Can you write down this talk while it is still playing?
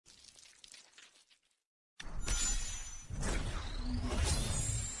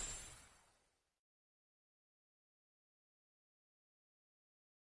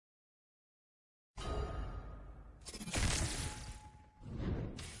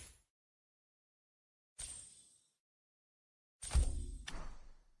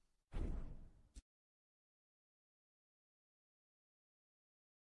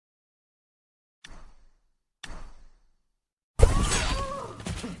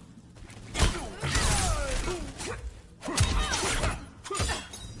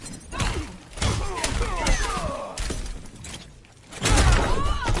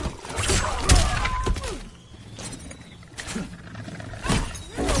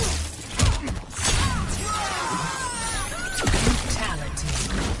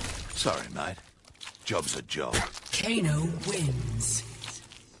Sorry, mate. Job's a job. Kano wins.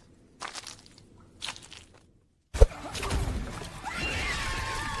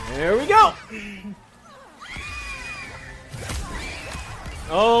 There we go.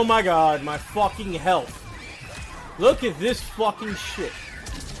 Oh my god, my fucking health. Look at this fucking shit.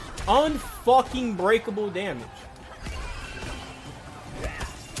 Unfucking breakable damage.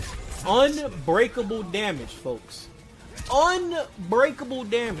 Unbreakable damage, folks. Unbreakable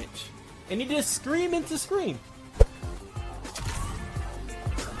damage. And he just scream into scream.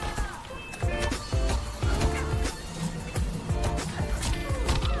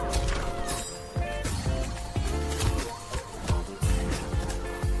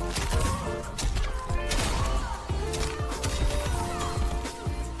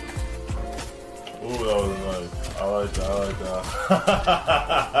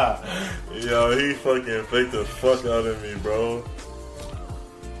 Yo, he fucking faked the fuck out of me, bro.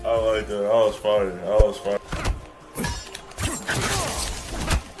 I like that. I was fired.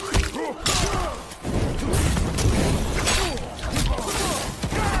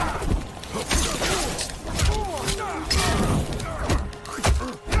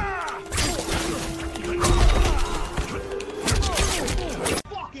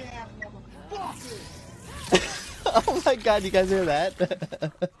 Oh my god, you guys hear that?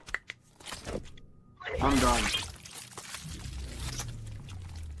 I'm done.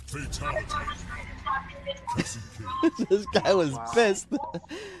 This guy was pissed.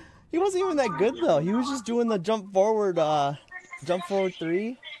 He wasn't even that good though. He was just doing the jump forward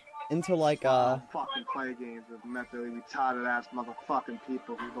 3 into like I fucking play games with mentally retarded ass motherfucking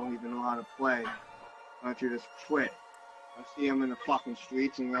people who don't even know how to play. Why don't you just quit? I see him in the fucking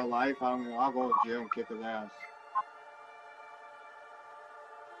streets in real life. I'll go to jail and kick his ass.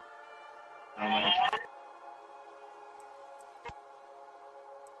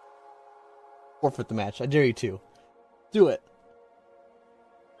 forfeit the match. I dare you to. Do it.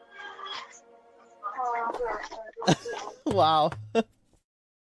 Wow.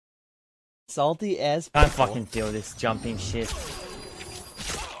 Salty as I can't fucking feel this jumping shit.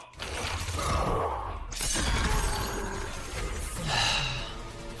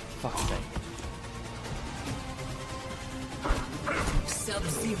 Fuck's sake.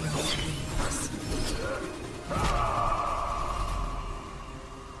 Sub-Zero wins.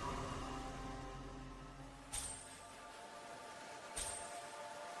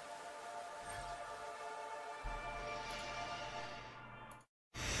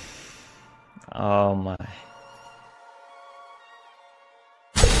 Oh my.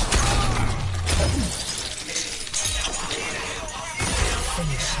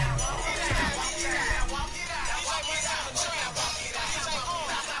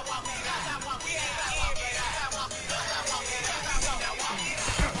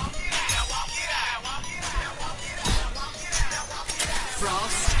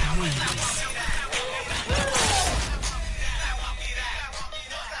 Frost wins.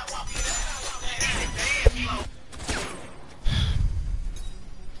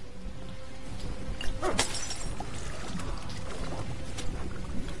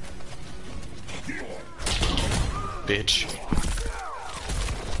 Bitch.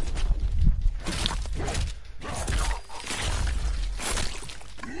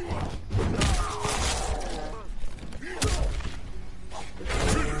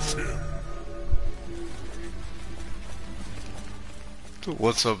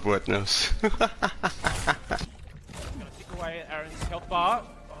 What's up, wet nose? Gonna take away Aaron's health bar.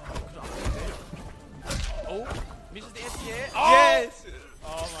 Oh, misses the anti-air. Oh! Yes!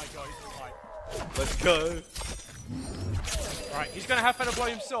 Oh my god, he's fine. Let's go. Alright, he's gonna have to blow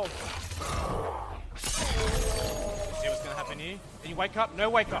himself. See what's gonna happen here. Can you wake up? No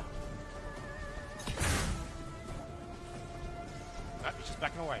wake up. No, he's just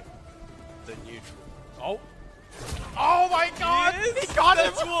backing away. The neutral. Oh. Oh my god! Yes, He got him!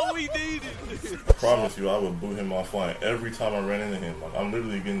 That's what we needed! I promise you, I would boot him offline every time I ran into him. Like, I'm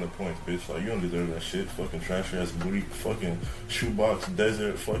literally getting the points, bitch. Like, you don't deserve that shit. Fucking trash ass booty, fucking shoebox,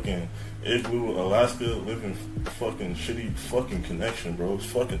 desert, fucking igloo, Alaska, living fucking shitty fucking connection, bro. It's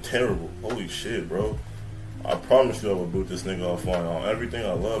fucking terrible. Holy shit, bro. I promise you I will boot this nigga offline. On everything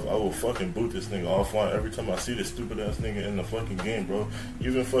I love, I will fucking boot this nigga offline every time I see this stupid ass nigga in the fucking game, bro.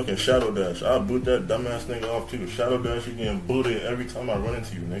 Even fucking Shadow Dash. I'll boot that dumbass nigga off too. Shadow Dash, you getting booted every time I run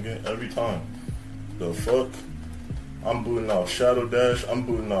into you, nigga. Every time. The fuck? I'm booting off Shadow Dash. I'm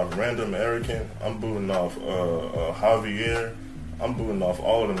booting off Random American. I'm booting off Javier. I'm booting off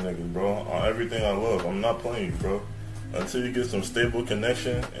all of them niggas, bro. On everything I love. I'm not playing you, bro. Until you get some stable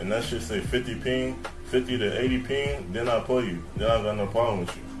connection and that shit say 50 ping, 50 to 80 ping, then I play you. Then I got no problem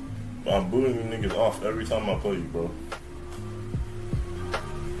with you. I'm booting you niggas off every time I play you, bro.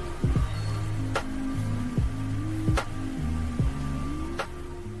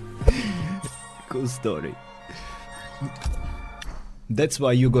 Cool story. That's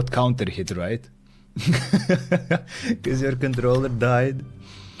why you got counter hit, right? Because your controller died.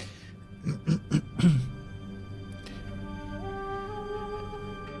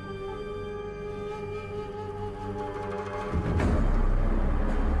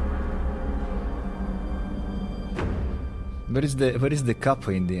 Where is the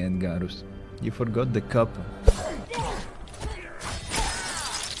kappa in the end, Garus? You forgot the kappa.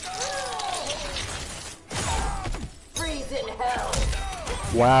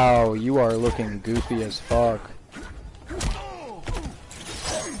 Wow, you are looking goofy as fuck.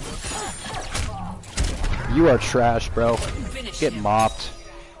 You are trash, bro. Get mopped.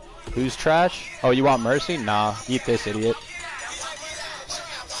 Who's trash? Oh, you want mercy? Nah, eat this, idiot.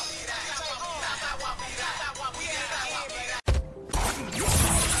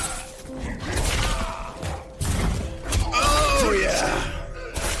 Oh, yeah.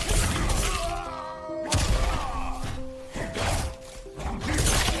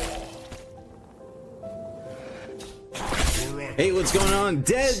 Hey, what's going on?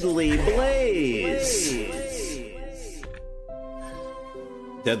 Deadly Blaze!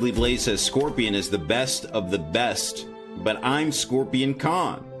 Deadly Blaze says Scorpion is the best of the best, but I'm Scorpion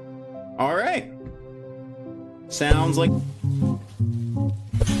Khan. Alright. Sounds like...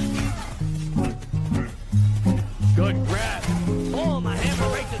 Good grab. Oh, my hammer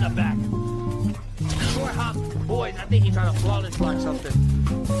right to the back. Short hop. Boys, I think he's trying to flawless block something.